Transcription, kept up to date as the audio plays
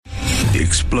The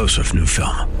explosive new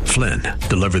film, Flynn,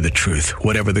 deliver the truth,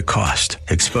 whatever the cost,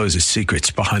 exposes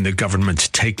secrets behind the government's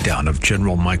takedown of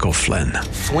General Michael Flynn.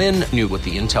 Flynn knew what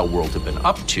the intel world had been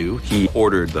up to. He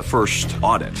ordered the first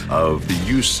audit of the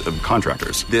use of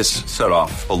contractors. This set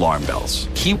off alarm bells.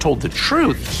 He told the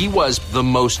truth. He was the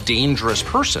most dangerous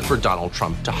person for Donald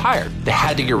Trump to hire. They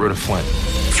had to get rid of Flynn.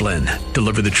 Flynn,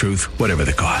 deliver the truth, whatever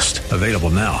the cost. Available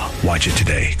now. Watch it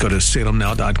today. Go to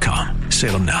salemnow.com.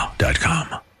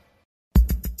 salemnow.com.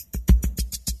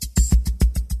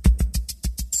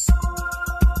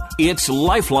 It's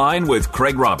Lifeline with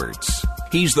Craig Roberts.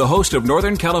 He's the host of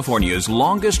Northern California's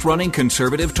longest-running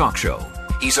conservative talk show.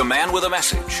 He's a man with a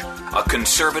message, a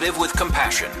conservative with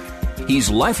compassion. He's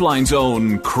Lifeline's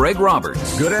own Craig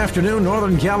Roberts. Good afternoon,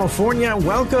 Northern California.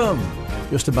 Welcome.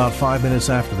 Just about 5 minutes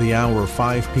after the hour of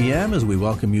 5 p.m. as we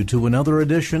welcome you to another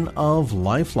edition of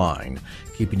Lifeline.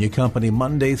 Keeping you company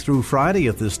Monday through Friday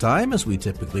at this time, as we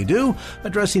typically do,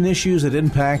 addressing issues that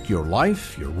impact your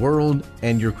life, your world,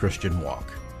 and your Christian walk.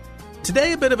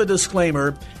 Today, a bit of a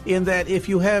disclaimer in that if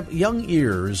you have young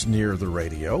ears near the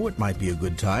radio, it might be a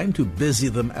good time to busy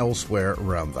them elsewhere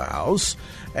around the house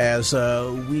as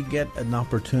we get an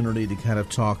opportunity to kind of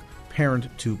talk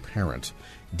parent to parent,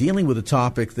 dealing with a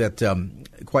topic that,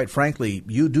 quite frankly,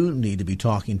 you do need to be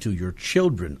talking to your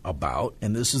children about,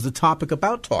 and this is the topic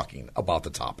about talking about the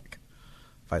topic.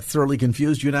 If I thoroughly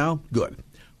confused you now, good.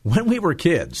 When we were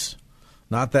kids,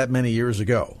 not that many years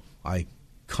ago, I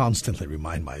constantly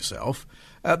remind myself,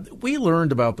 we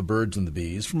learned about the birds and the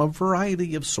bees from a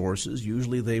variety of sources.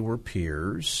 Usually they were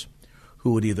peers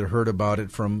who had either heard about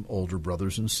it from older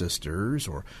brothers and sisters,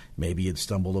 or maybe had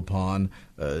stumbled upon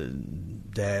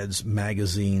Dad's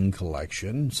magazine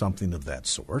collection, something of that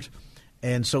sort.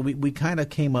 And so we kind of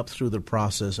came up through the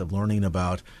process of learning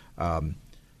about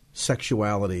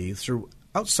sexuality through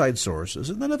outside sources.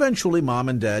 And then eventually Mom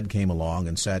and Dad came along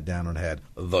and sat down and had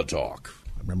the talk.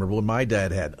 I remember when my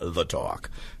dad had the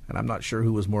talk, and I'm not sure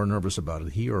who was more nervous about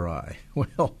it, he or I.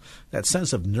 Well, that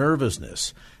sense of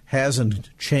nervousness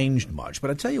hasn't changed much, but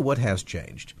I tell you what has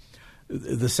changed.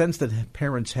 The sense that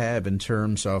parents have in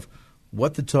terms of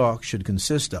what the talk should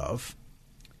consist of,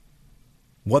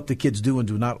 what the kids do and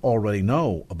do not already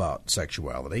know about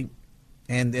sexuality,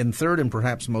 and third and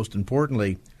perhaps most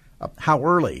importantly, how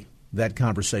early that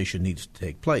conversation needs to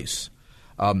take place.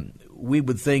 We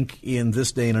would think in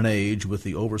this day and age, with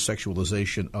the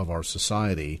over-sexualization of our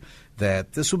society,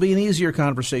 that this would be an easier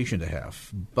conversation to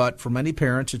have. But for many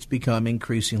parents, it's become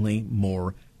increasingly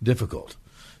more difficult.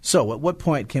 So at what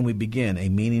point can we begin a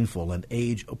meaningful and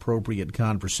age-appropriate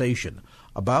conversation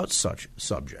about such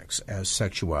subjects as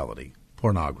sexuality,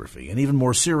 pornography, and even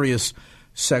more serious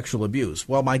sexual abuse?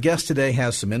 Well, my guest today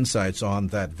has some insights on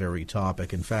that very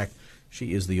topic. In fact,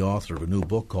 she is the author of a new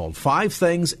book called 5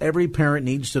 Things Every Parent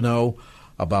Needs to Know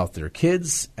About Their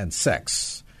Kids and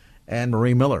Sex. Anne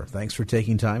Marie Miller, thanks for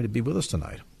taking time to be with us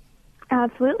tonight.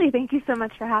 Absolutely. Thank you so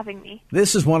much for having me.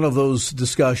 This is one of those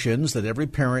discussions that every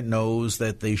parent knows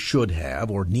that they should have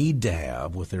or need to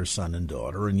have with their son and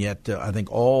daughter, and yet I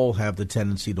think all have the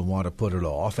tendency to want to put it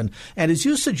off. And as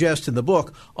you suggest in the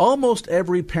book, almost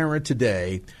every parent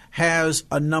today has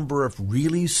a number of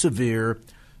really severe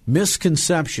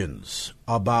misconceptions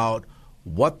about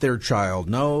what their child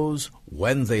knows,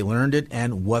 when they learned it,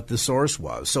 and what the source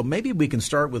was. So maybe we can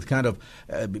start with kind of,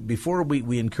 before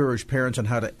we encourage parents on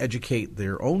how to educate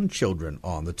their own children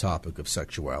on the topic of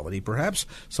sexuality, perhaps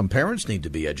some parents need to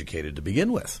be educated to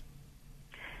begin with.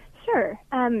 Sure.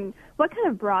 What kind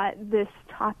of brought this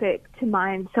topic to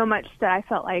mind so much that I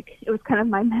felt like it was kind of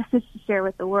my message to share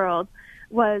with the world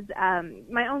was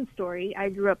my own story. I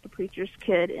grew up a preacher's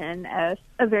kid in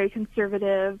a very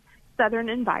conservative Southern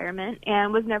environment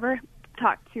and was never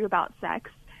talked to about sex.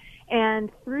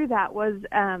 And through that was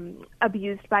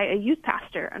abused by a youth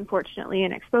pastor, unfortunately,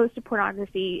 and exposed to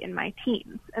pornography in my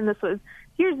teens. And this was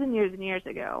years and years and years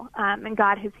ago. And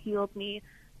God has healed me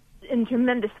in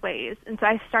tremendous ways. And so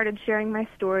I started sharing my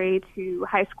story to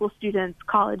high school students,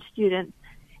 college students,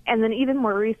 and then even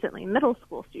more recently, middle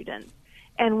school students.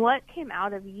 And what came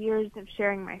out of years of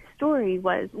sharing my story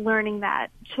was learning that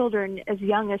children as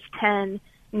young as 10,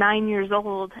 9 years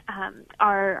old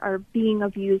are being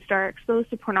abused, are exposed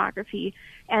to pornography,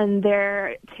 and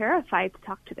they're terrified to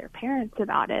talk to their parents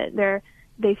about it.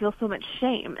 They feel so much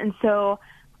shame. And so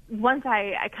once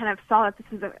I kind of saw that this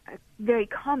was a very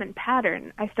common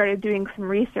pattern, I started doing some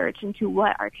research into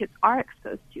what our kids are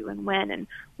exposed to and when, and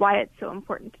why it's so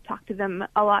important to talk to them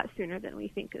a lot sooner than we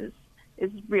think is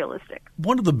realistic.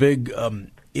 One of the big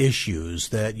issues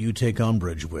that you take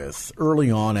umbrage with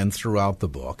early on and throughout the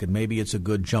book, and maybe it's a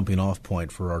good jumping off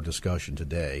point for our discussion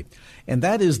today, and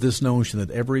that is this notion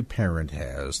that every parent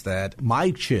has that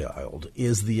my child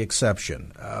is the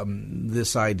exception.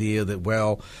 This idea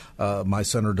that, my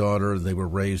son or daughter, they were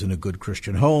raised in a good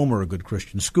Christian home or a good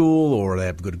Christian school, or they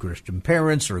have good Christian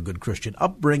parents or a good Christian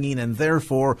upbringing, and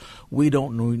therefore we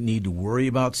don't need to worry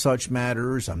about such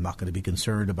matters. I'm not going to be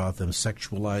concerned about them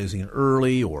sexualizing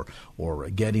early or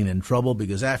getting in trouble,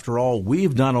 because after all,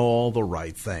 we've done all the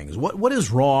right things. What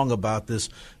is wrong about this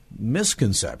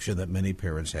misconception that many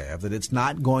parents have that it's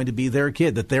not going to be their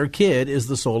kid, that their kid is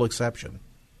the sole exception?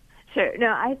 Sure. No,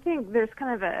 I think there's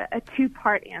kind of a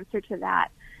two-part answer to that.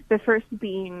 The first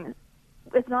being,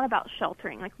 it's not about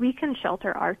sheltering. Like, we can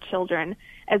shelter our children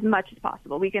as much as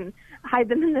possible. We can hide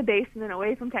them in the basement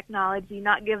away from technology,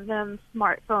 not give them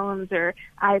smartphones or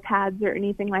iPads or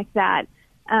anything like that.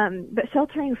 But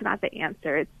sheltering is not the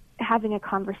answer. It's having a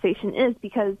conversation is,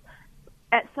 because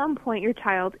at some point your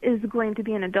child is going to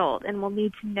be an adult and will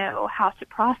need to know how to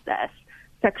process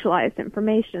sexualized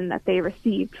information that they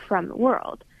received from the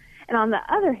world. And on the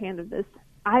other hand of this,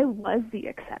 I was the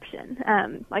exception.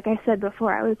 Like I said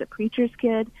before, I was a preacher's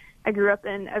kid. I grew up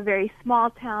in a very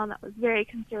small town that was very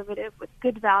conservative, with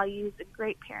good values and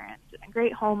great parents and a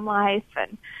great home life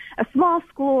and a small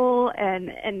school.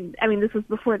 And I mean, this was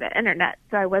before the internet,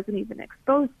 so I wasn't even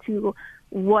exposed to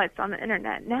what's on the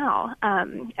internet now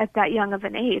at that young of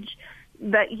an age.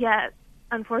 But yet,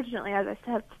 unfortunately, as I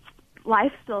said,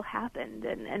 life still happened,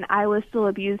 and I was still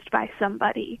abused by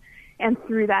somebody. And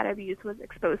through that abuse was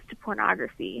exposed to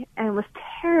pornography and was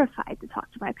terrified to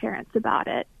talk to my parents about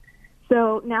it.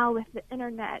 So now with the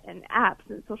internet and apps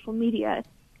and social media,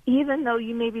 even though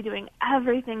you may be doing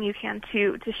everything you can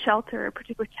to shelter or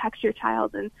to protect your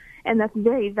child, and that's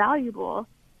very valuable,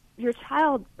 your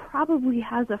child probably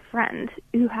has a friend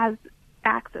who has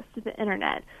access to the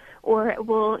internet, or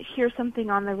will hear something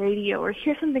on the radio, or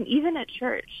hear something even at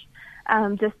church,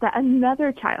 just that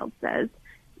another child says,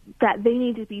 that they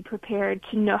need to be prepared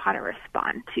to know how to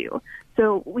respond to.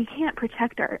 So we can't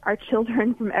protect our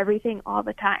children from everything all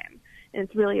the time. And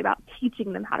it's really about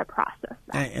teaching them how to process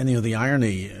that. And the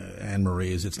irony,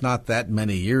 Anne-Marie, is it's not that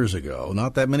many years ago,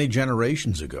 not that many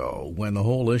generations ago, when the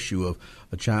whole issue of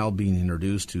a child being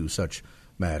introduced to such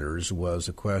matters was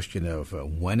a question of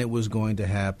when it was going to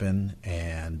happen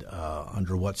and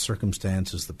under what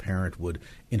circumstances the parent would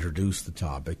introduce the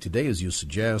topic. Today, as you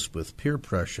suggest, with peer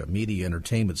pressure, media,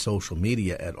 entertainment, social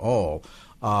media at all,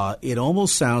 it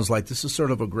almost sounds like this is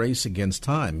sort of a grace against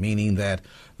time, meaning that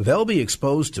they'll be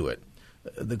exposed to it.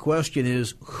 The question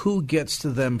is, who gets to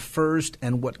them first,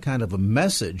 and what kind of a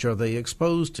message are they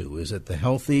exposed to? Is it the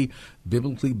healthy,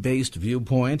 biblically based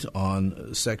viewpoint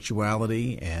on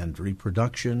sexuality and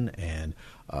reproduction and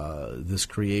this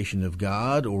creation of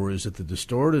God, or is it the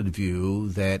distorted view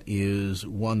that is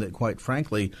one that, quite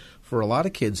frankly, for a lot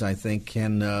of kids, I think,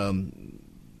 can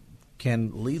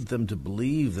lead them to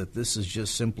believe that this is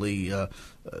just simply a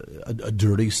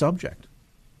dirty subject?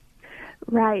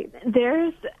 Right.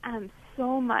 There's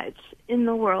so much in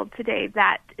the world today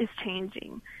that is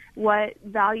changing. What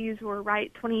values were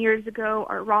right 20 years ago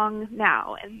are wrong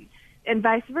now, and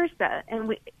vice versa.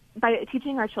 And by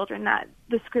teaching our children that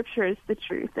the Scripture is the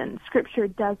truth and Scripture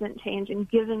doesn't change, and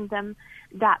giving them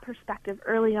that perspective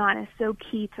early on is so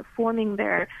key to forming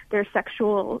their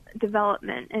sexual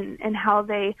development and how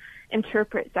they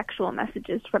interpret sexual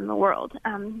messages from the world,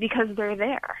 because they're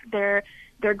there.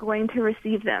 They're going to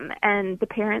receive them, and the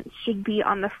parents should be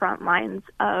on the front lines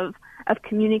of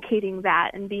communicating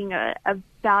that and being a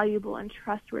valuable and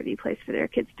trustworthy place for their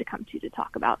kids to come to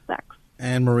talk about sex.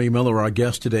 Anne-Marie Miller, our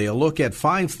guest today, a look at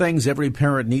 5 things every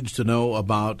parent needs to know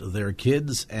about their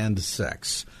kids and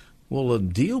sex. We'll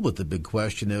deal with the big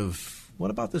question of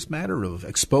what about this matter of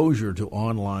exposure to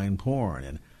online porn,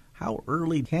 and how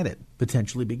early can it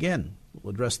potentially begin?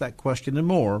 We'll address that question and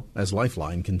more as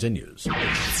Lifeline continues.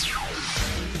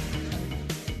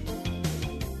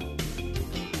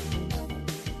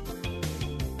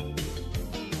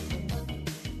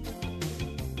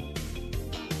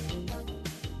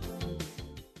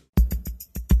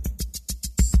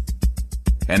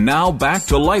 And now back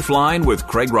to Lifeline with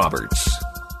Craig Roberts.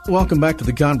 Welcome back to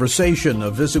the conversation.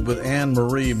 A visit with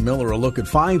Anne-Marie Miller. A look at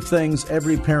 5 things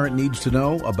every parent needs to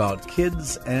know about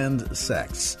kids and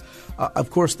sex.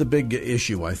 Of course, the big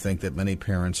issue I think that many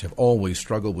parents have always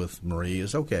struggled with, Marie,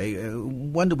 is,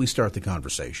 when do we start the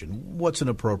conversation? What's an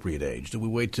appropriate age? Do we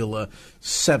wait till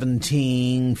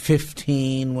 17,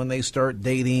 15 when they start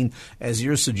dating? As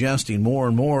you're suggesting, more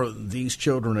and more these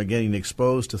children are getting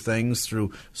exposed to things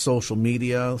through social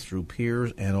media, through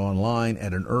peers, and online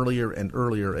at an earlier and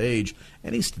earlier age.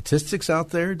 Any statistics out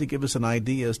there to give us an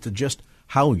idea as to just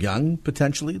how young,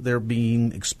 potentially, they're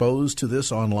being exposed to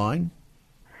this online?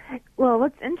 Well,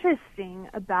 what's interesting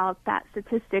about that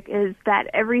statistic is that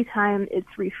every time it's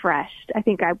refreshed, I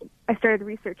think I started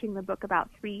researching the book about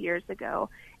 3 years ago,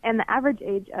 and the average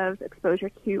age of exposure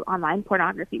to online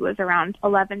pornography was around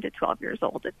 11 to 12 years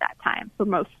old at that time for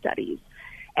most studies.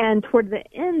 And toward the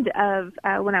end of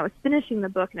when I was finishing the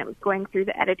book and it was going through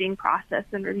the editing process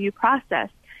and review process,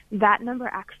 that number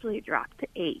actually dropped to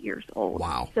 8 years old.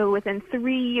 Wow. So within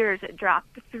 3 years, it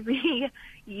dropped to 3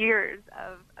 years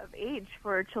of age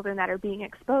for children that are being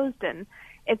exposed. And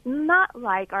it's not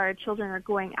like our children are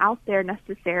going out there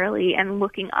necessarily and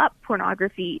looking up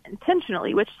pornography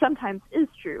intentionally, which sometimes is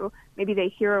true. Maybe they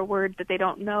hear a word that they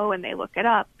don't know and they look it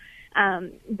up.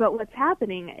 But what's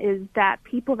happening is that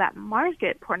people that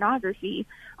market pornography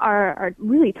are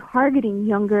really targeting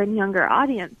younger and younger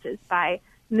audiences by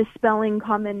misspelling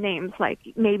common names, like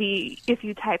maybe if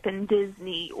you type in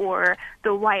Disney or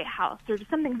the White House or just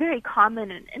something very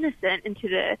common and innocent into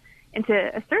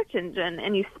a search engine,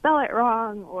 and you spell it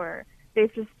wrong, or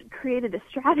they've just created a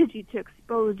strategy to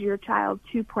expose your child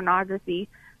to pornography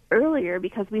earlier,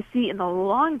 because we see in the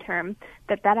long term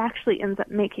that actually ends up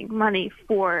making money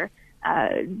for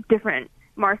different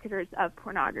marketers of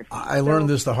pornography. I learned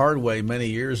this the hard way many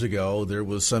years ago. There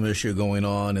was some issue going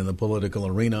on in the political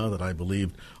arena that I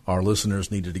believed our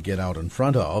listeners needed to get out in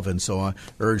front of, and so I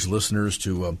urge listeners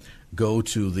to go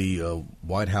to the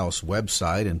White House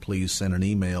website and please send an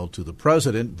email to the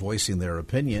president voicing their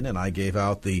opinion. And I gave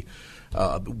out the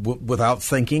without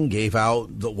thinking, gave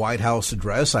out the White House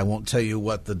address. I won't tell you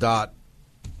what the dot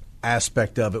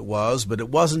aspect of it was, but it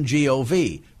wasn't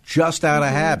GOV, just out of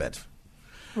habit.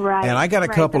 Right. And I got a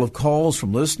couple of calls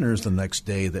from listeners the next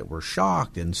day that were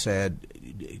shocked and said,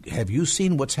 have you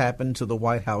seen what's happened to the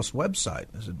White House website?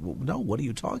 I said, well, no, what are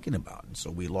you talking about? And so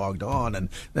we logged on, and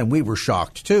then we were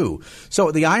shocked too.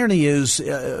 So the irony is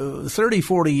 30,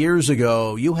 40 years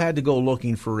ago, you had to go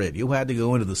looking for it. You had to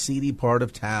go into the seedy part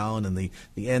of town and the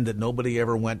end that nobody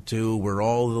ever went to, where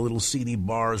all the little seedy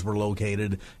bars were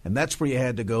located, and that's where you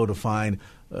had to go to find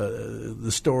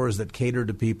the stores that cater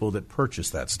to people that purchase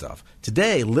that stuff.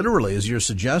 Today, literally, as you're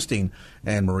suggesting,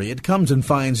 Anne-Marie, it comes and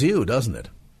finds you, doesn't it?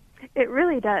 It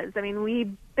really does. I mean, we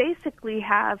basically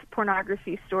have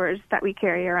pornography stores that we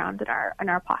carry around in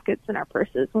our pockets and our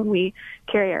purses when we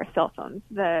carry our cell phones.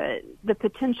 The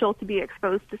potential to be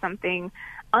exposed to something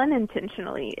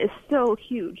unintentionally is so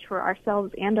huge for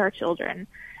ourselves and our children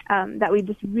that we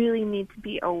just really need to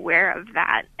be aware of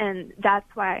that. And that's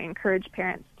why I encourage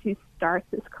parents to start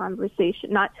this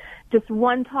conversation. Not just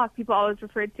one talk. People always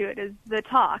refer to it as the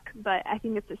talk, but I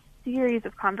think it's a series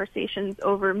of conversations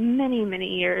over many,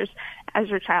 many years as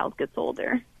your child gets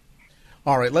older.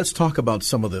 All right, let's talk about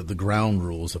some of the ground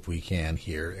rules, if we can,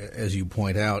 here. As you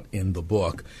point out in the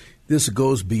book, this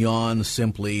goes beyond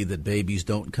simply that babies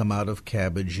don't come out of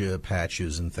cabbage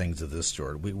patches and things of this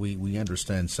sort. We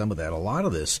understand some of that. A lot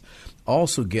of this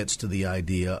also gets to the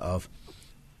idea of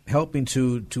helping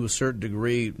to a certain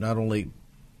degree not only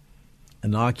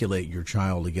inoculate your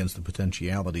child against the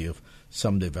potentiality of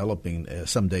someday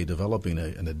developing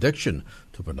an addiction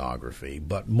to pornography,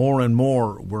 but more and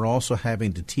more we're also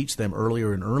having to teach them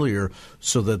earlier and earlier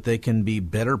so that they can be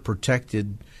better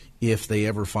protected if they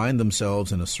ever find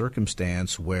themselves in a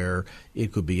circumstance where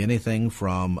it could be anything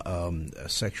from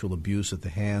sexual abuse at the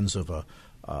hands of a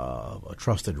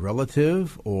trusted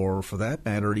relative, or for that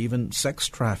matter, even sex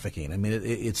trafficking. I mean,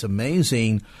 it's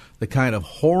amazing the kind of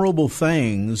horrible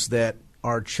things that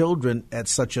our children at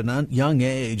such a young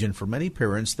age, and for many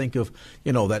parents, think of,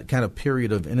 that kind of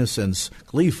period of innocence,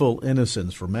 gleeful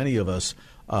innocence for many of us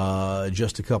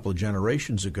just a couple of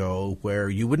generations ago, where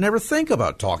you would never think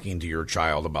about talking to your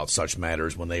child about such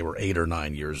matters when they were 8 or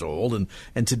 9 years old.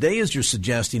 And today, as you're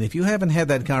suggesting, if you haven't had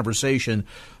that conversation,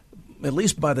 at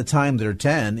least by the time they're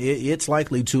 10, it's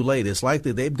likely too late. It's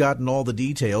likely they've gotten all the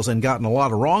details and gotten a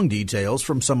lot of wrong details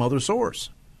from some other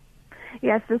source.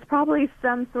 Yes, there's probably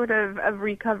some sort of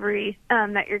recovery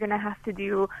that you're going to have to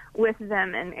do with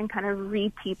them and kind of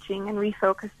reteaching and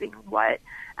refocusing what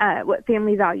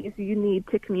family values you need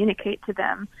to communicate to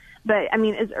them. But, I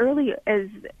mean, as early as,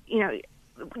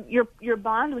 your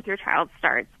bond with your child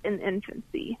starts in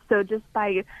infancy. So just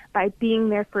by being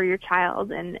there for your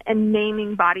child and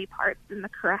naming body parts in the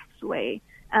correct way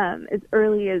as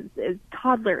early as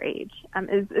toddler age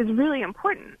is really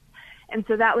important. And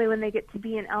so that way when they get to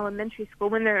be in elementary school,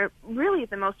 when they're really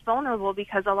the most vulnerable,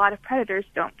 because a lot of predators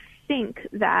don't think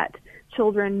that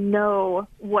children know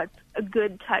what's a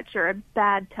good touch or a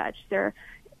bad touch.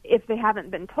 If they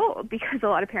haven't been told, because a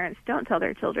lot of parents don't tell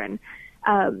their children.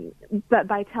 But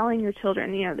by telling your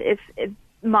children, if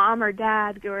mom or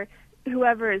dad or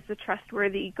whoever is the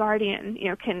trustworthy guardian,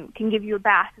 can give you a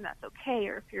bath and that's okay.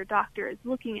 Or if your doctor is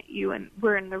looking at you and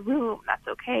we're in the room, that's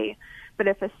okay. But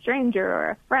if a stranger or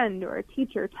a friend or a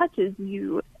teacher touches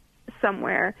you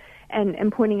somewhere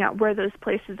and pointing out where those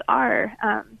places are,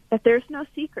 that there's no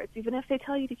secrets. Even if they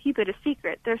tell you to keep it a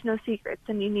secret, there's no secrets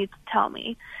and you need to tell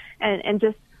me. And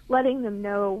just letting them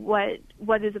know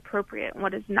what is appropriate and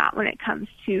what is not when it comes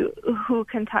to who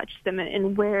can touch them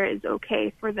and where is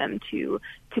okay for them to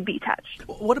be touched.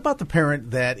 What about the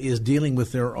parent that is dealing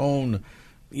with their own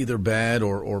either bad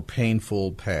or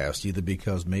painful past, either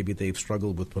because maybe they've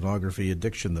struggled with pornography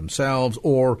addiction themselves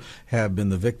or have been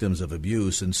the victims of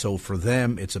abuse, and so for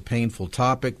them it's a painful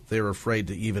topic. They're afraid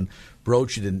to even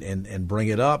broach it and bring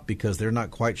it up because they're not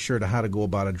quite sure to how to go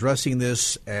about addressing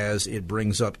this as it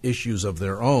brings up issues of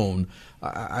their own.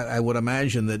 I would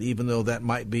imagine that even though that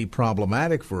might be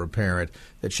problematic for a parent,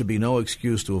 that should be no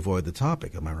excuse to avoid the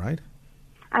topic. Am I right?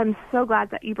 I'm so glad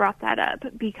that you brought that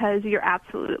up because you're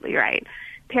absolutely right.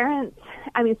 Parents,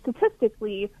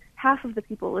 statistically, half of the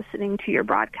people listening to your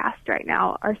broadcast right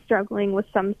now are struggling with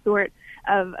some sort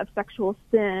of sexual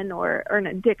sin or an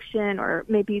addiction, or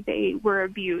maybe they were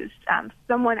abused.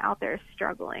 Someone out there is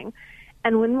struggling.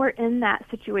 And when we're in that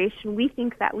situation, we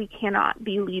think that we cannot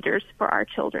be leaders for our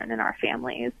children and our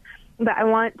families. But I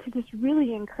want to just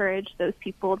really encourage those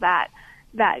people that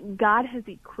God has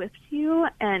equipped you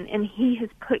and He has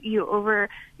put you over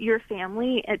your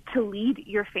family to lead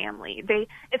your family.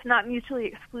 It's not mutually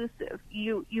exclusive.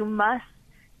 You must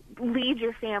lead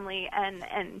your family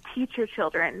and teach your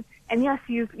children. And yes,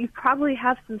 you probably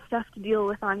have some stuff to deal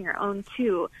with on your own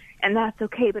too, and that's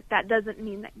okay, but that doesn't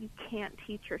mean that you can't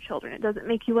teach your children. It doesn't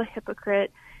make you a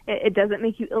hypocrite. It doesn't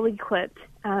make you ill-equipped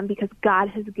because God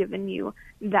has given you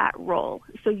that role.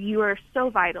 So you are so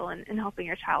vital in helping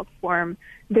your child form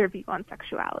their view on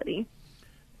sexuality.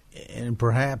 And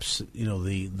perhaps,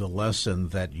 the lesson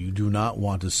that you do not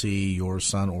want to see your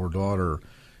son or daughter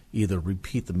either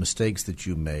repeat the mistakes that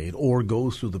you made or go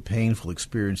through the painful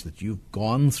experience that you've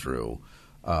gone through,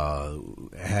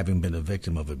 having been a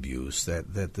victim of abuse,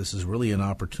 that this is really an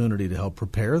opportunity to help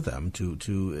prepare them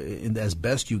to as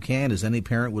best you can, as any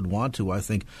parent would want to, I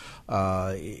think,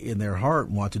 in their heart,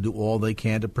 want to do all they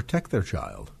can to protect their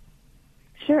child.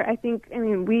 Sure.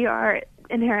 We are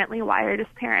inherently wired as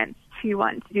parents to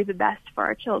want to do the best for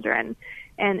our children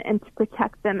and to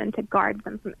protect them and to guard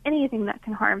them from anything that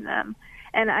can harm them.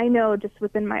 And I know just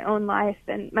within my own life,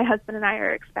 and my husband and I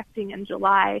are expecting in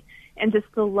July, and just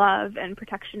the love and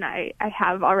protection I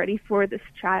have already for this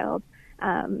child.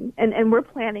 And we're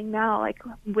planning now, like,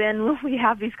 when will we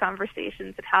have these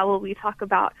conversations and how will we talk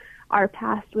about our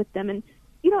past with them? And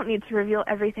you don't need to reveal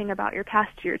everything about your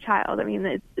past to your child.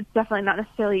 It's definitely not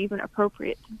necessarily even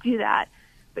appropriate to do that.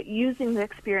 But using the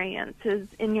experiences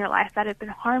in your life that have been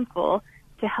harmful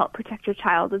to help protect your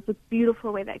child is a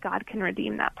beautiful way that God can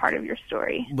redeem that part of your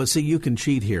story. But see, you can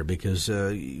cheat here because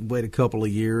you wait a couple of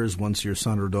years once your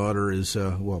son or daughter is,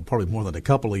 probably more than a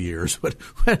couple of years, but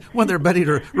when they're ready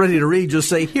to read, just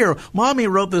say, "Here, Mommy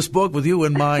wrote this book with you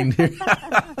in mind.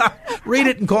 Read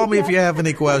it and call me if you have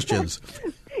any questions."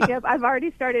 Yep, I've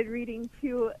already started reading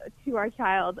to our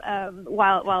child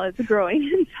while it's growing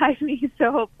inside me,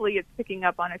 so hopefully it's picking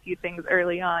up on a few things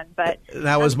early on. But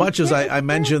now, as much as I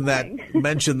mentioned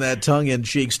that tongue in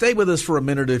cheek, stay with us for a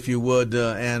minute if you would,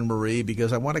 Anne Marie,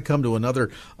 because I want to come to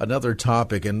another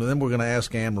topic, and then we're going to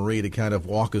ask Anne Marie to kind of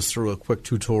walk us through a quick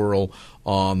tutorial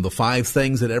on the 5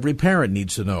 things that every parent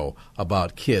needs to know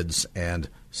about kids and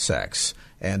sex.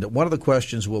 And one of the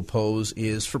questions we'll pose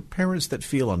is for parents that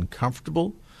feel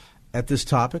uncomfortable at this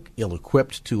topic,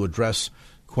 ill-equipped to address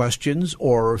questions,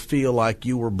 or feel like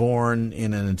you were born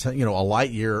in a light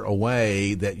year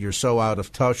away, that you're so out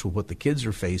of touch with what the kids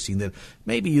are facing that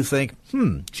maybe you think,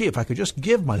 gee, if I could just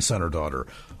give my son or daughter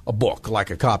a book, like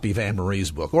a copy of Anne Marie's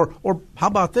book, or how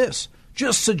about this?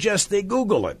 Just suggest they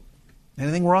Google it.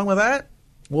 Anything wrong with that?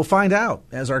 We'll find out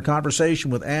as our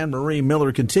conversation with Anne Marie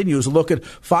Miller continues. A look at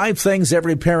 5 things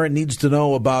every parent needs to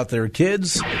know about their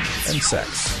kids and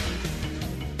sex.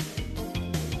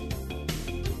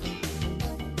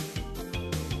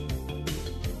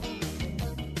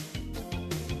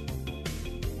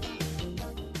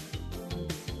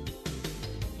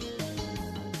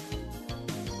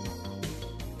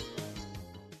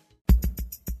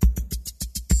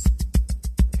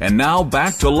 And now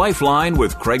back to Lifeline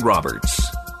with Craig Roberts.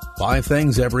 5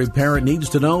 things every parent needs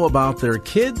to know about their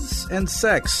kids and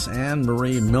sex. Anne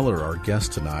Marie Miller, our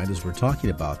guest tonight, as we're talking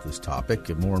about this topic.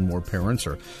 And more parents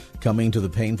are coming to the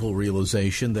painful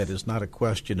realization that it's not a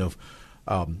question of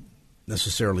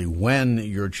necessarily when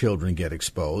your children get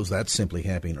exposed. That's simply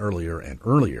happening earlier and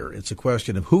earlier. It's a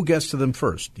question of who gets to them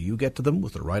first. Do you get to them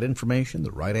with the right information,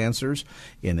 the right answers,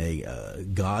 in a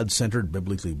God-centered,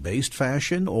 biblically based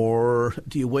fashion, or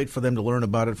do you wait for them to learn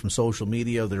about it from social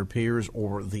media, their peers,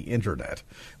 or the Internet?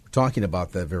 We're talking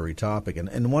about that very topic.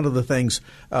 And one of the things,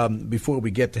 before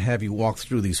we get to have you walk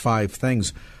through these 5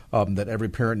 things that every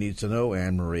parent needs to know,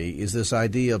 Anne-Marie, is this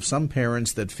idea of some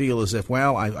parents that feel as if,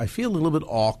 well, I feel a little bit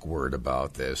awkward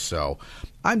about this, so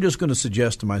I'm just going to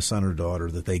suggest to my son or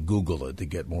daughter that they Google it to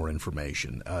get more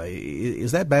information.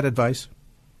 Is that bad advice?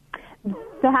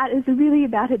 That is really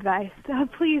bad advice.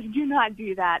 Please do not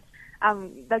do that.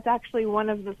 That's actually one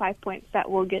of the 5 points that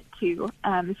we'll get to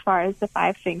as far as the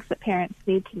 5 things that parents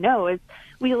need to know is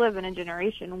we live in a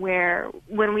generation where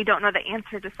when we don't know the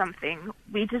answer to something,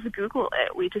 we just Google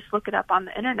it. We just look it up on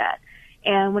the Internet.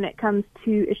 And when it comes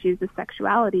to issues of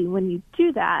sexuality, when you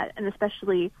do that, and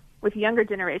especially with younger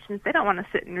generations, they don't want to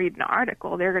sit and read an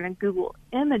article. They're going to Google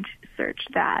image search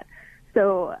that.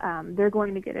 So they're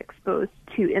going to get exposed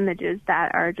to images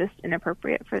that are just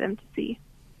inappropriate for them to see.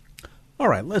 All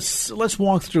right, let's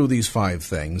walk through these 5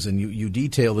 things, and you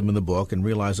detail them in the book, and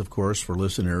realize, of course, for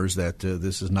listeners that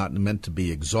this is not meant to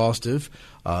be exhaustive.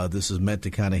 This is meant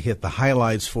to kind of hit the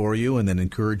highlights for you and then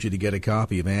encourage you to get a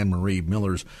copy of Anne Marie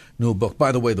Miller's new book.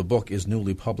 By the way, the book is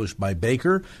newly published by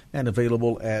Baker and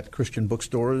available at Christian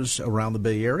bookstores around the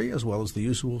Bay Area, as well as the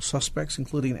usual suspects,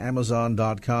 including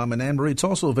Amazon.com. And Anne Marie, it's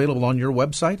also available on your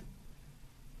website?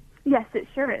 Yes, it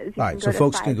sure is. All right, so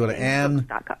folks can go to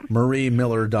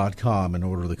AnneMarieMiller.com and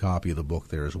order the copy of the book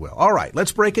there as well. All right,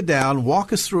 let's break it down.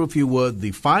 Walk us through, if you would, the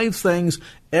 5 things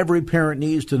every parent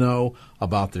needs to know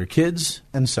about their kids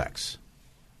and sex.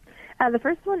 The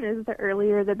first one is the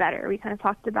earlier the better. We kind of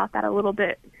talked about that a little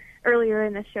bit earlier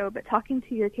in the show, but talking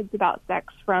to your kids about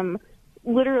sex from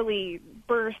literally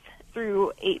birth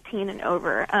through 18 and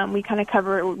over, we kind of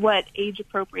cover what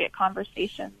age-appropriate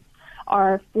conversations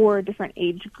are for different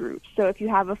age groups. So if you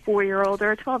have a 4-year-old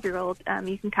or a 12-year-old,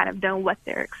 you can kind of know what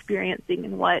they're experiencing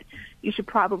and what you should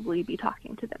probably be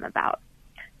talking to them about.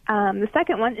 The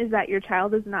second one is that your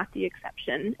child is not the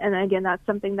exception. And again, that's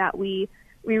something that we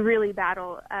really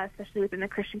battle, especially within the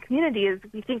Christian community, is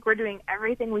we think we're doing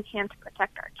everything we can to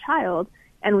protect our child,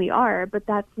 and we are, but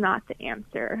that's not the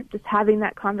answer. Just having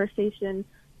that conversation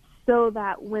so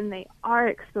that when they are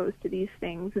exposed to these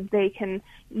things, they can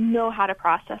know how to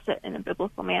process it in a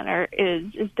biblical manner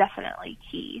is definitely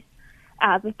key.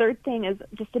 The third thing is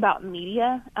just about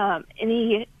media,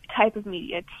 any type of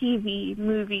media, TV,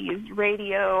 movies,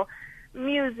 radio,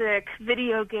 music,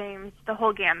 video games, the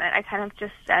whole gamut. I kind of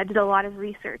just did a lot of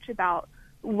research about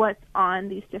what's on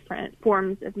these different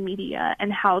forms of media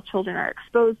and how children are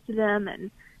exposed to them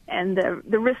and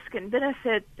the risk and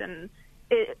benefits, and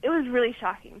it was really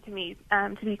shocking to me,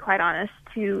 to be quite honest,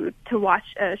 to watch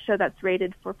a show that's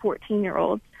rated for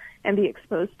 14-year-olds and be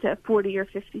exposed to 40 or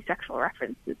 50 sexual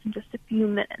references in just a few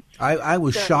minutes. I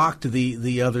was shocked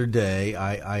the other day.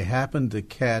 I happened to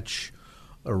catch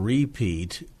a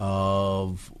repeat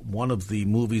of one of the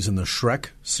movies in the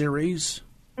Shrek series,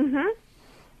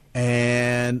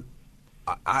 and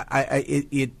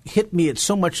it hit me at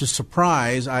so much a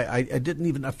surprise. I didn't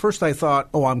even, at first I thought,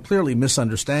 I'm clearly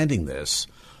misunderstanding this,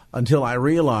 until I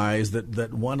realized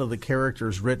that one of the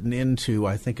characters written into,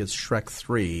 I think it's Shrek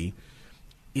 3,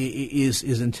 is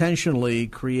intentionally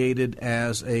created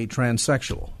as a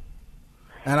transsexual.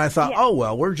 And I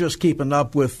thought, we're just keeping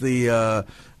up with the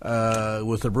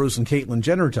Bruce and Caitlyn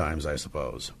Jenner times, I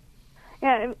suppose.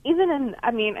 Yeah,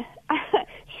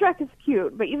 Shrek is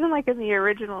cute, but even like in the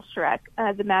original Shrek,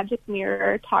 the magic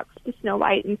mirror talks to Snow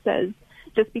White and says,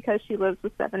 just because she lives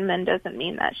with 7 men doesn't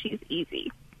mean that she's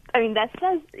easy. I mean,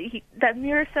 that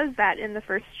mirror says that in the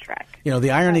first Shrek. You know,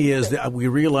 the irony is that we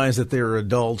realize that there are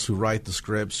adults who write the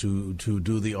scripts, who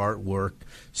do the artwork,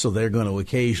 so they're going to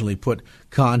occasionally put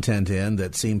content in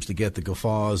that seems to get the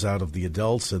guffaws out of the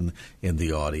adults in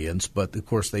the audience. But, of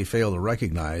course, they fail to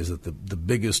recognize that the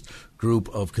biggest group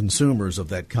of consumers of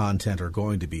that content are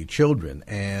going to be children.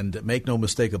 And make no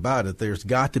mistake about it, there's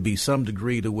got to be some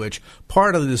degree to which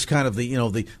part of this kind of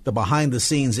the behind the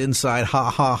scenes inside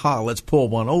let's pull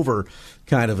one over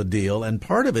kind of a deal, and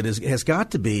part of it has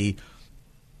got to be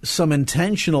some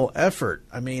intentional effort.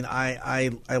 I mean,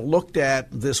 I looked at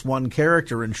this one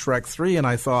character in Shrek 3 and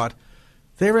I thought,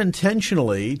 they're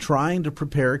intentionally trying to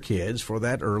prepare kids for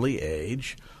that early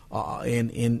age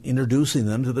in introducing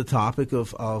them to the topic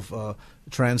of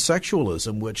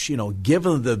transsexualism, which,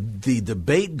 given the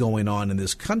debate going on in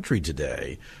this country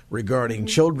today regarding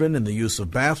children and the use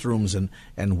of bathrooms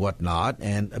and whatnot,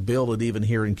 and a bill that even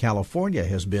here in California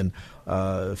has been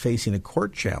facing a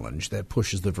court challenge that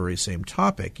pushes the very same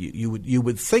topic. You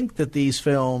would think that these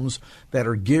films that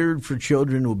are geared for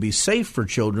children would be safe for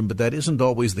children, but that isn't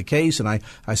always the case. And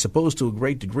I suppose to a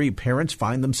great degree, parents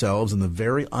find themselves in the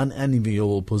very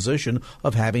unenviable position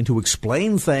of having to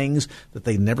explain things that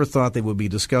they never thought they would be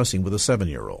discussing with a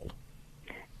 7-year-old.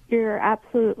 You're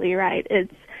absolutely right.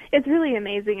 It's really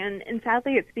amazing, and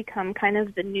sadly it's become kind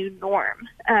of the new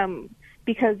norm.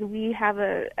 Because we have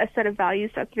a set of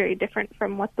values that's very different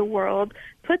from what the world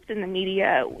puts in the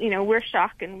media. We're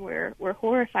shocked and we're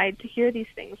horrified to hear these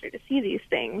things or to see these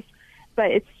things,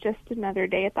 but it's just another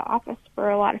day at the office for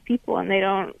a lot of people, and they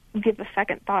don't give a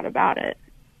second thought about it.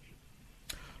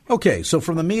 Okay, so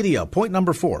from the media, point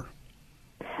number 4.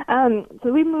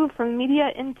 So we move from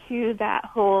media into that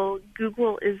whole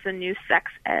Google is the new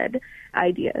sex ed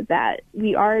idea that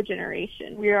we are a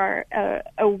generation. We are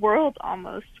a world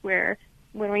almost where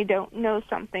when we don't know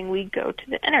something, we go to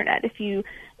the internet. If you,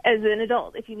 as an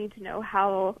adult, if you need to know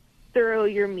how thorough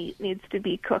your meat needs to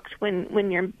be cooked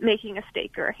when you're making a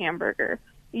steak or a hamburger,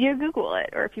 you Google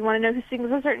it. Or if you want to know who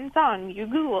sings a certain song, you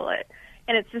Google it.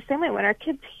 And it's the same way when our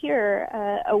kids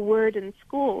hear a word in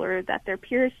school or that their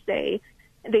peers say,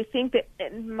 they think that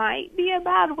it might be a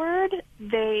bad word,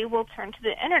 they will turn to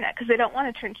the internet because they don't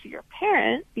want to turn to your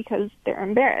parent because they're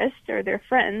embarrassed or their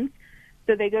friends.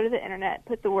 So they go to the internet,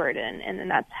 put the word in, and then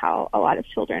that's how a lot of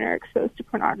children are exposed to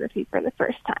pornography for the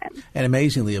first time. And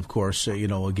amazingly, of course,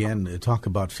 again, talk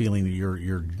about feeling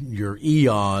you're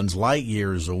eons, light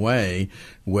years away,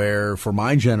 where for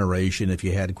my generation, if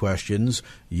you had questions,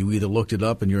 you either looked it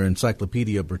up in your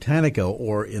Encyclopedia Britannica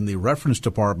or in the reference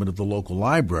department of the local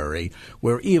library,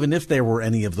 where even if there were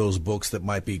any of those books that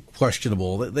might be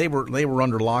questionable, they were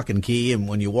under lock and key. And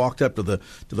when you walked up to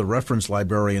the reference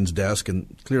librarian's desk,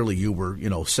 and clearly you were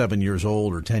 7 years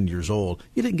old or 10 years old,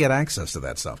 you didn't get access to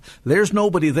that stuff. There's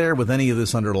nobody there with any of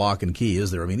this under lock and key,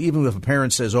 is there? I mean, even if a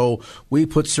parent says, we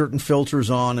put certain filters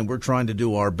on and we're trying to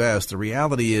do our best, the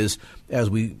reality is, as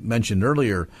we mentioned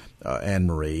earlier,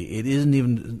 Anne-Marie, it isn't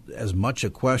even as much a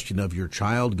question of your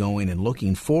child going and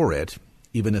looking for it,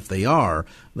 even if they are.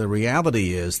 The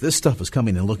reality is this stuff is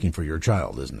coming and looking for your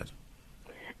child, isn't it?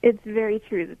 It's very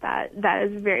true that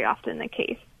is very often the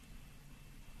case.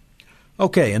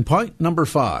 Okay, and point number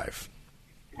 5.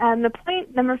 The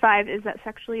point number 5 is that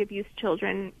sexually abused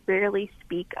children rarely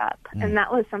speak up. And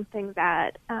that was something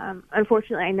that,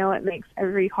 unfortunately, I know it makes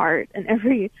every heart and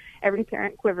every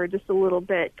parent quiver just a little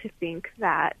bit to think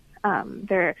that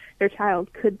their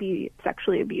child could be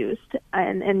sexually abused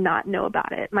and not know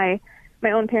about it. My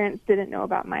own parents didn't know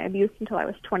about my abuse until I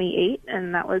was 28,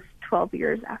 and that was 12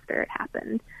 years after it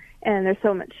happened. And there's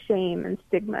so much shame and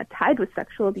stigma tied with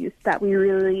sexual abuse that we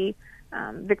really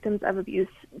victims of abuse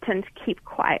tend to keep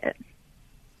quiet.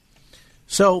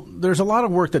 So there's a lot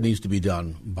of work that needs to be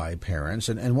done by parents,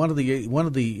 and one of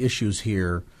the issues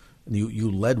here, you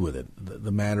led with it,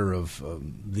 the matter of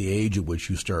the age at which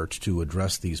you start to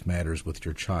address these matters with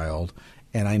your child.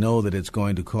 And I know that it's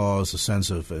going to cause a sense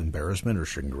of embarrassment or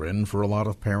chagrin for a lot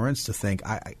of parents to think,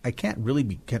 I can't really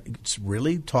be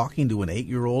really talking to an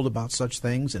 8-year-old about such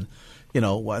things. And,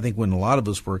 I think when a lot of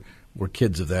us were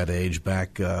kids of that age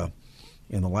back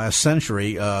in the last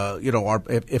century,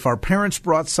 if our parents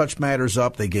brought such matters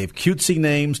up, they gave cutesy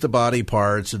names to body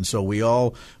parts, and so we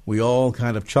all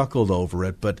kind of chuckled over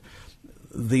it. But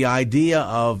the idea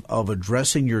of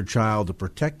addressing your child to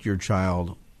protect your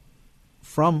child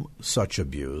from such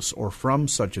abuse or from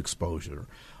such exposure,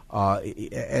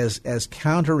 as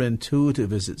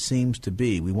counterintuitive as it seems to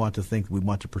be, we want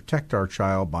to protect our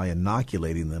child by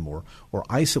inoculating them or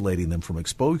isolating them from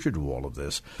exposure to all of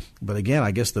this. But again,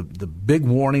 I guess the big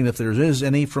warning, if there is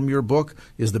any from your book,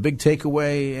 is the big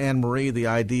takeaway, Anne-Marie, the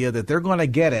idea that they're going to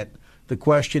get it. The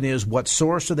question is, what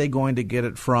source are they going to get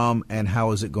it from, and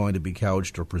how is it going to be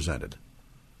couched or presented?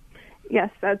 Yes,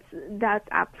 that's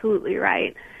absolutely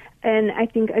right. And I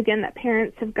think, again, that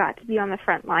parents have got to be on the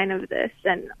front line of this.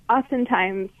 And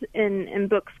oftentimes in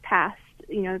books past,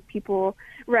 people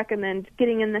recommend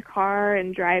getting in the car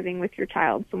and driving with your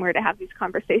child somewhere to have these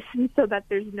conversations so that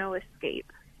there's no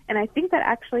escape. And I think that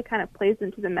actually kind of plays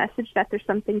into the message that there's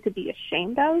something to be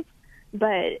ashamed of.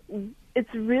 But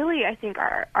it's really, I think,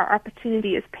 our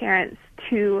opportunity as parents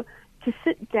to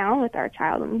sit down with our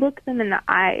child and look them in the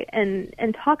eye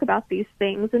and talk about these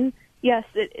things. And yes,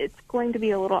 it's going to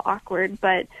be a little awkward,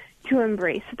 but to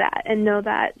embrace that and know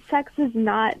that sex is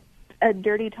not a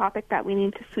dirty topic that we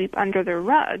need to sweep under the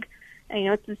rug. And,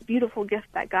 it's this beautiful gift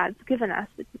that God's given us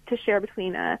to share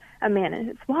between a man and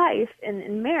his wife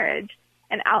in marriage.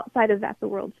 And outside of that, the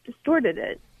world's distorted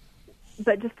it.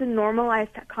 But just to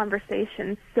normalize that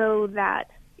conversation so that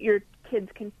your kids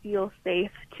can feel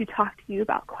safe to talk to you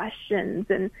about questions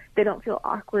and they don't feel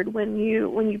awkward when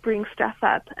you bring stuff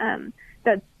up.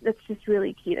 That's just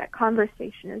really key. That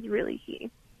conversation is really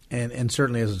key. And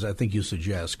certainly, as I think you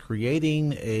suggest,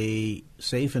 creating a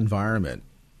safe environment,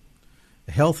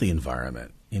 a healthy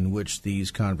environment in which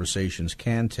these conversations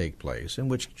can take place, in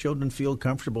which children feel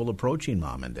comfortable approaching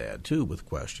mom and dad, too, with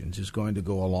questions, is going to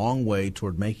go a long way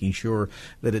toward making sure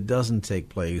that it doesn't take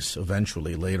place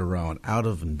eventually later on out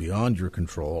of and beyond your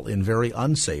control in very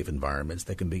unsafe environments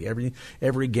that can be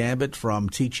every gambit from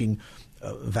teaching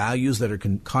values that are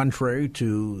contrary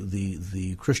to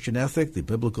the Christian ethic, the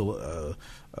biblical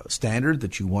standard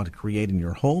that you want to create in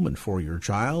your home and for your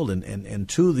child, and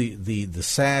to the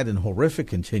sad and horrific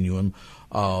continuum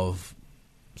of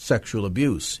sexual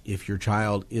abuse if your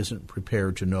child isn't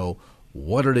prepared to know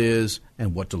what it is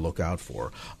and what to look out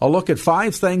for. I'll look at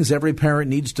 5 things every parent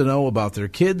needs to know about their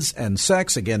kids and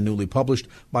sex, again, newly published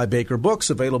by Baker Books,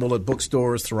 available at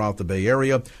bookstores throughout the Bay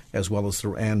Area, as well as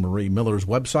through Anne Marie Miller's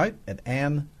website at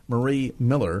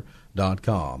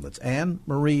AnneMarieMiller.com. That's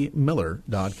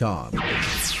AnneMarieMiller.com.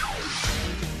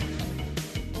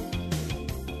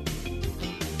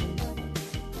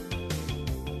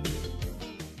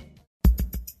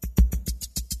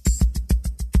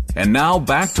 And now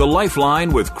back to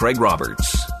Lifeline with Craig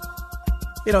Roberts.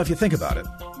 If you think about it,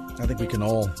 I think we can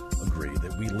all agree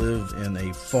that we live in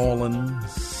a fallen,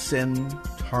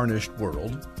 sin-tarnished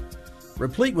world,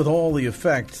 replete with all the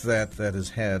effect that has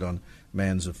had on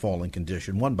man's fallen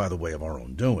condition, one by the way of our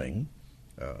own doing,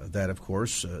 that, of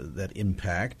course, that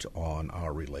impact on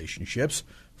our relationships,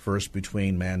 first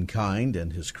between mankind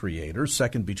and his Creator,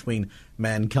 second between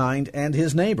mankind and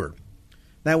his neighbor.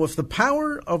 Now, if the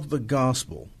power of the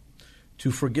gospel to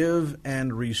forgive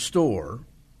and restore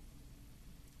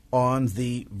on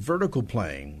the vertical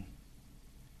plane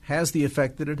has the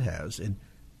effect that it has in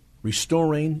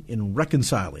restoring, in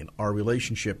reconciling our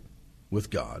relationship with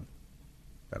God,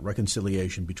 that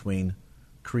reconciliation between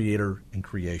Creator and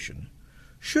creation,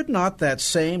 should not that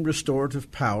same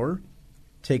restorative power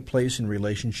take place in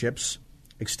relationships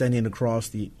extending across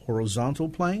the horizontal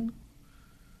plane?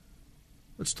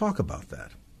 Let's talk about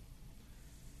that.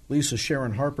 Lisa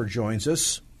Sharon Harper joins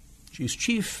us. She's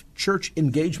Chief Church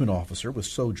Engagement Officer with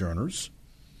Sojourners,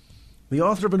 the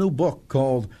author of a new book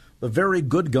called The Very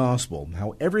Good Gospel,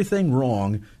 How Everything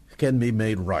Wrong Can Be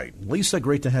Made Right. Lisa,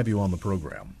 great to have you on the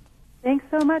program. Thanks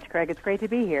so much, Craig. It's great to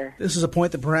be here. This is a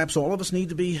point that perhaps all of us need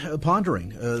to be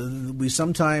pondering. We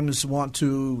sometimes want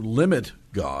to limit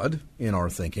God in our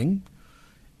thinking,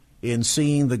 in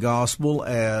seeing the gospel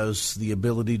as the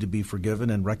ability to be forgiven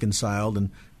and reconciled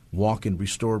and walk in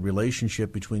restored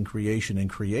relationship between creation and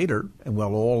Creator. And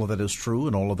while all of that is true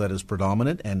and all of that is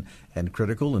predominant and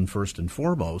critical and first and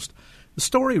foremost, the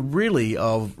story really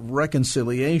of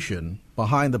reconciliation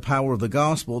behind the power of the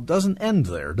gospel doesn't end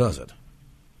there, does it?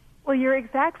 Well, you're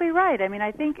exactly right. I mean,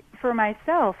 I think for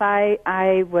myself, I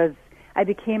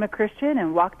became a Christian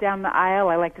and walked down the aisle.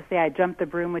 I like to say I jumped the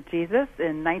broom with Jesus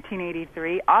in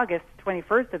 1983, August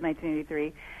 21st of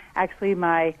 1983. Actually,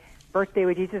 my birthday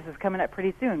with Jesus is coming up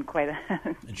pretty soon.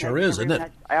 It sure is, isn't it?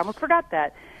 I almost forgot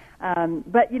that.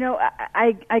 But,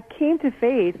 I came to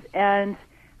faith, and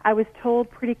I was told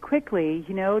pretty quickly,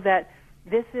 that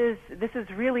this is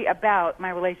really about my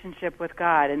relationship with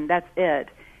God, and that's it.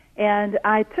 And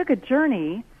I took a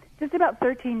journey just about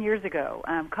 13 years ago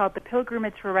called the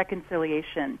Pilgrimage for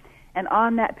Reconciliation. And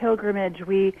on that pilgrimage,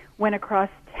 we went across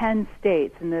 10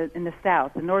 states in the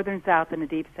South, the Northern South and the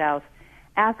Deep South,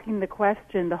 asking the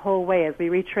question the whole way as we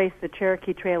retraced the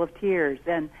Cherokee Trail of Tears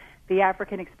and the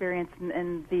African experience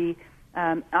and the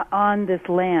on this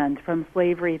land from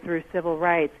slavery through civil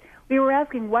rights. We were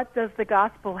asking, what does the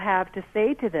gospel have to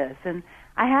say to this? And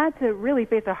I had to really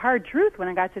face a hard truth when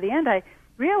I got to the end. I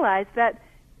realized that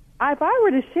if I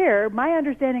were to share my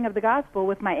understanding of the gospel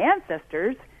with my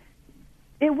ancestors,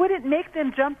 it wouldn't make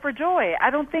them jump for joy. I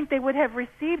don't think they would have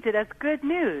received it as good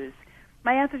news.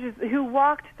 My ancestors who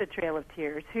walked the Trail of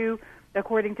Tears, who,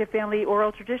 according to family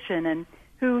oral tradition, and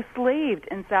who slaved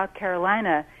in South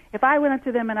Carolina, if I went up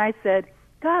to them and I said,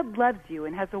 God loves you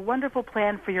and has a wonderful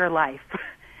plan for your life,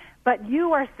 but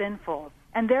you are sinful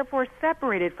and therefore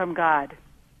separated from God,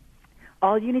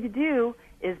 all you need to do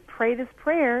is pray this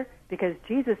prayer because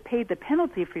Jesus paid the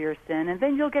penalty for your sin, and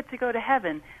then you'll get to go to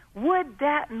heaven. Would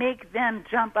that make them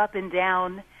jump up and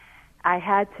down? I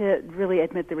had to really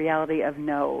admit the reality of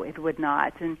no, it would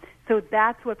not. And so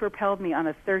that's what propelled me on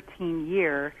a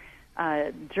 13-year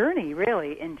journey,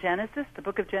 really, in Genesis, the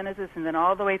book of Genesis, and then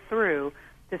all the way through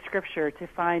the Scripture to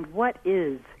find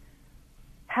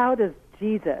how does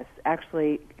Jesus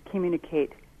actually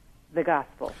communicate the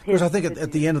gospel. Because I think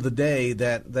at the end of the day,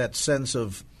 that sense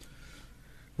of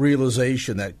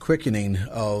realization, that quickening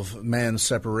of man's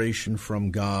separation from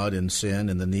God and sin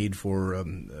and the need for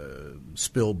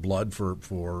spilled blood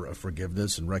for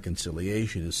forgiveness and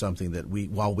reconciliation is something that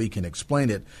while we can explain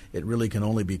it, it really can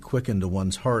only be quickened to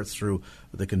one's heart through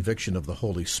the conviction of the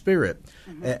Holy Spirit.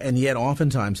 Mm-hmm. And yet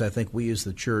oftentimes I think we as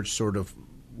the church sort of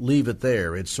leave it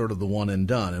there. It's sort of the one and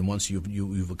done. And once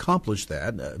you've accomplished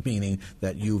that, meaning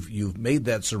that you've made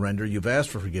that surrender, you've asked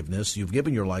for forgiveness, you've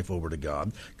given your life over to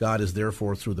God. God is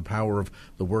therefore, through the power of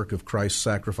the work of Christ's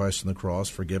sacrifice on the cross,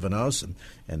 forgiven us,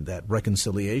 and that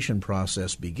reconciliation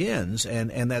process begins.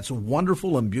 And that's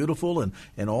wonderful and beautiful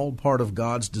and all part of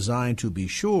God's design, to be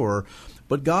sure.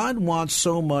 But God wants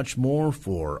so much more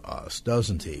for us,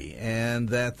 doesn't He? And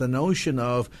that the notion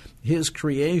of His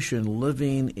creation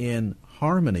living in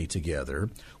harmony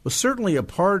together was certainly a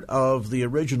part of the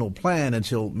original plan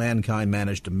until mankind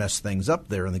managed to mess things up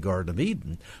there in the Garden of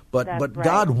Eden. But right.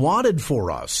 God wanted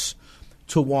for us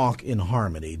to walk in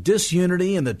harmony.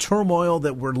 Disunity and the turmoil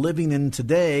that we're living in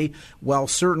today, while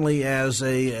certainly as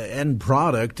a end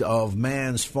product of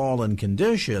man's fallen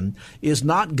condition, is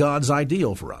not God's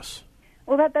ideal for us.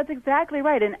 Well, that's exactly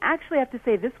right. And actually, I have to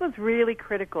say, this was really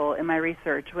critical in my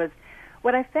research.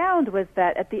 What I found was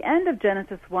that at the end of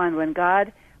Genesis 1, when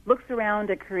God looks around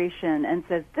at creation and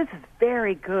says, this is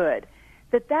very good,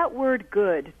 that word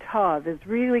good, tov, is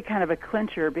really kind of a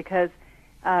clincher because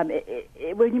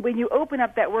when you open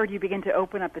up that word, you begin to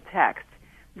open up the text.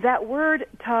 That word,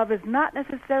 tov, is not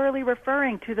necessarily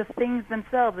referring to the things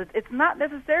themselves. It's not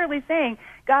necessarily saying,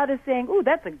 God is saying, ooh,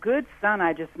 that's a good son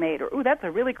I just made, or ooh, that's a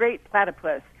really great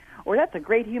platypus, or that's a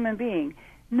great human being.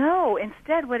 No,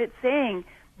 instead what it's saying,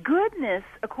 goodness,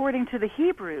 according to the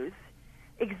Hebrews,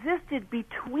 existed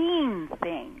between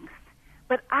things.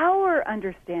 But our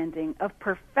understanding of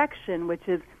perfection, which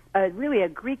is really a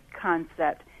Greek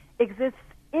concept, exists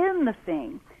in the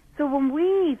thing. So when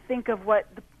we think of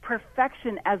what the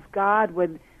perfection as God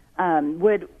would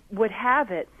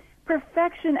have it,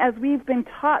 perfection as we've been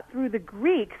taught through the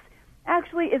Greeks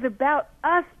actually is about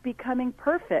us becoming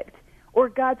perfect, or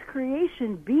God's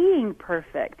creation being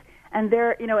perfect. And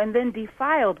then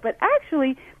defiled. But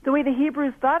actually, the way the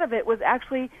Hebrews thought of it was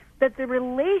actually that the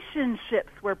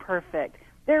relationships were perfect.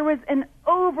 There was an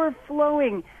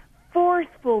overflowing,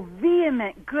 forceful,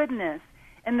 vehement goodness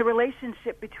in the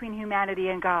relationship between humanity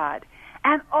and God,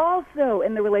 and also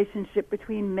in the relationship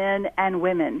between men and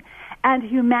women, and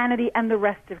humanity and the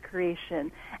rest of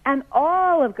creation, and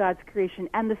all of God's creation,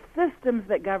 and the systems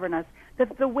that govern us.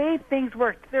 That's the way things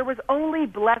worked. There was only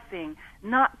blessing,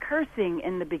 not cursing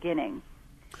in the beginning.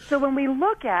 So when we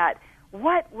look at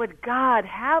what would God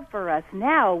have for us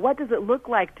now, what does it look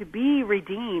like to be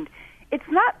redeemed, it's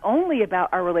not only about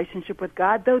our relationship with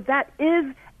God, though that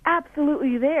is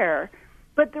absolutely there,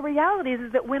 but the reality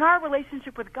is that when our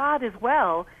relationship with God is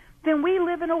well, then we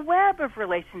live in a web of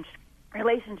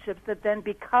relationships that then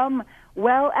become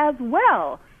well as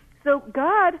well. So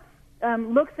God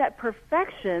looks at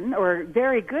perfection or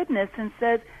very goodness and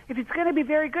says, if it's going to be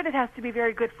very good, it has to be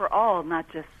very good for all, not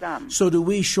just some. So do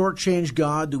we shortchange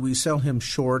God? Do we sell Him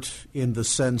short in the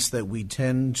sense that we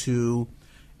tend to,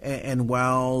 and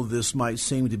while this might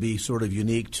seem to be sort of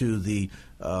unique to the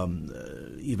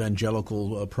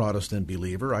evangelical Protestant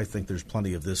believer, I think there's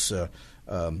plenty of this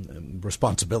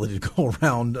responsibility to go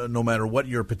around, no matter what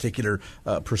your particular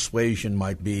persuasion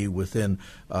might be within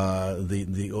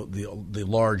the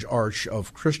large arch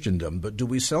of Christendom. But do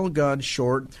we sell God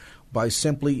short by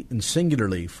simply and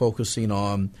singularly focusing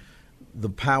on the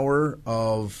power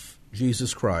of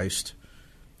Jesus Christ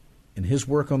and His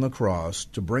work on the cross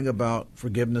to bring about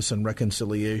forgiveness and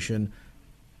reconciliation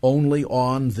only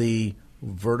on the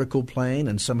vertical plane,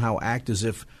 and somehow act as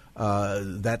if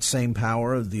that same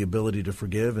power, the ability to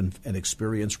forgive and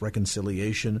experience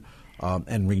reconciliation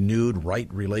and renewed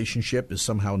right relationship, is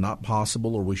somehow not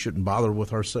possible, or we shouldn't bother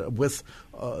with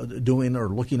doing or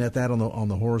looking at that on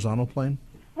the horizontal plane?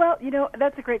 Well,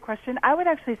 that's a great question. I would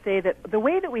actually say that the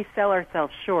way that we sell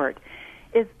ourselves short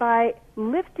is by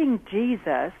lifting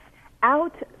Jesus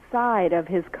outside of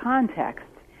His context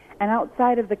and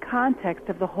outside of the context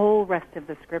of the whole rest of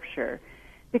the Scripture.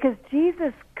 Because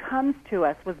Jesus comes to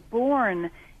us, was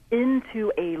born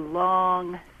into a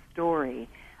long story,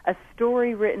 a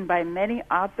story written by many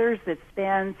authors that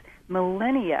spans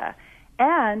millennia.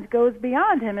 and goes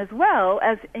beyond him as well,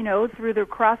 as, through the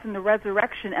cross and the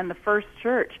resurrection and the first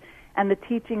church and the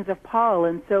teachings of Paul.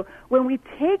 And so when we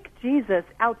take Jesus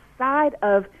outside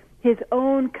of his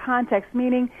own context,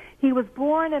 meaning he was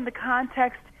born in the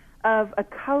context of a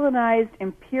colonized,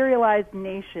 imperialized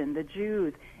nation, the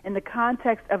Jews, in the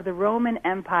context of the Roman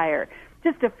Empire,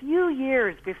 just a few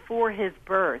years before his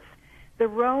birth, the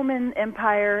Roman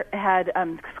Empire had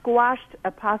squashed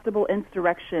a possible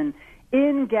insurrection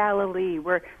in Galilee,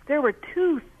 where there were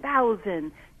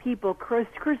 2,000 people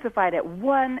crucified in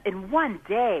one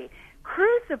day.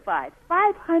 Crucified,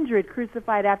 500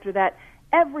 crucified after that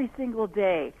every single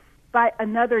day by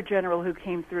another general who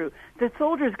came through. The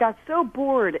soldiers got so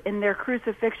bored in their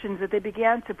crucifixions that they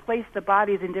began to place the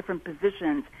bodies in different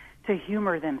positions to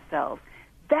humor themselves.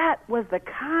 That was the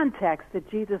context that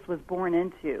Jesus was born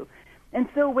into. And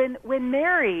so when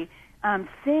Mary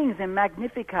sings in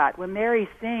Magnificat, when Mary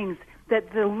sings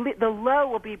that the low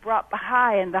will be brought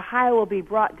high and the high will be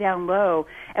brought down low,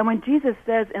 and when Jesus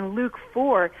says in Luke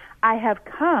 4, I have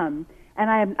come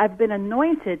and I've been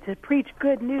anointed to preach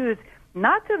good news,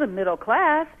 not to the middle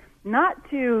class, not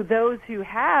to those who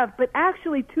have, but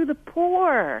actually to the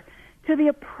poor, to the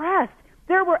oppressed.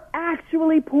 There were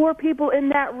actually poor people in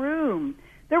that room.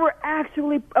 There were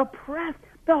actually oppressed.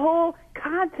 The whole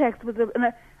context was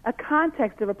a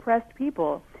context of oppressed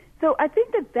people. So I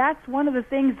think that that's one of the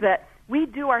things that we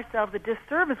do ourselves a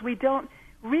disservice. We don't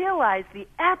realize the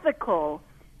ethical,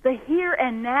 the here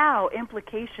and now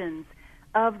implications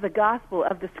of the gospel,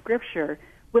 of the scripture,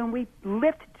 when we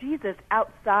lift Jesus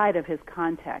outside of his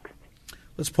context.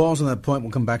 Let's pause on that point.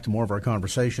 We'll come back to more of our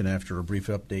conversation after a brief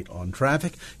update on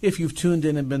traffic. If you've tuned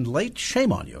in and been late,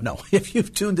 shame on you. No, if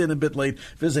you've tuned in a bit late,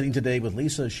 visiting today with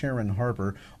Lisa Sharon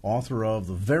Harper, author of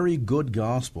The Very Good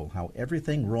Gospel, How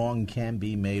Everything Wrong Can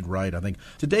Be Made Right. I think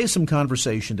today's some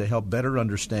conversation to help better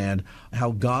understand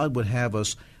how God would have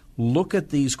us look at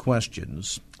these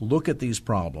questions, look at these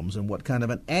problems, and what kind of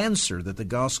an answer that the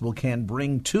gospel can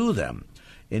bring to them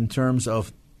in terms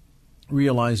of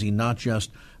realizing not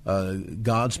just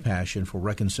God's passion for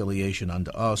reconciliation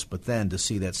unto us, but then to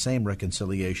see that same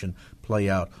reconciliation play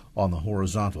out on the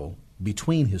horizontal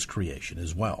between his creation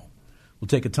as well. We'll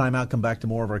take a time out, come back to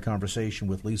more of our conversation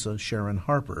with Lisa Sharon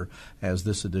Harper as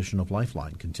this edition of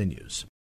Lifeline continues.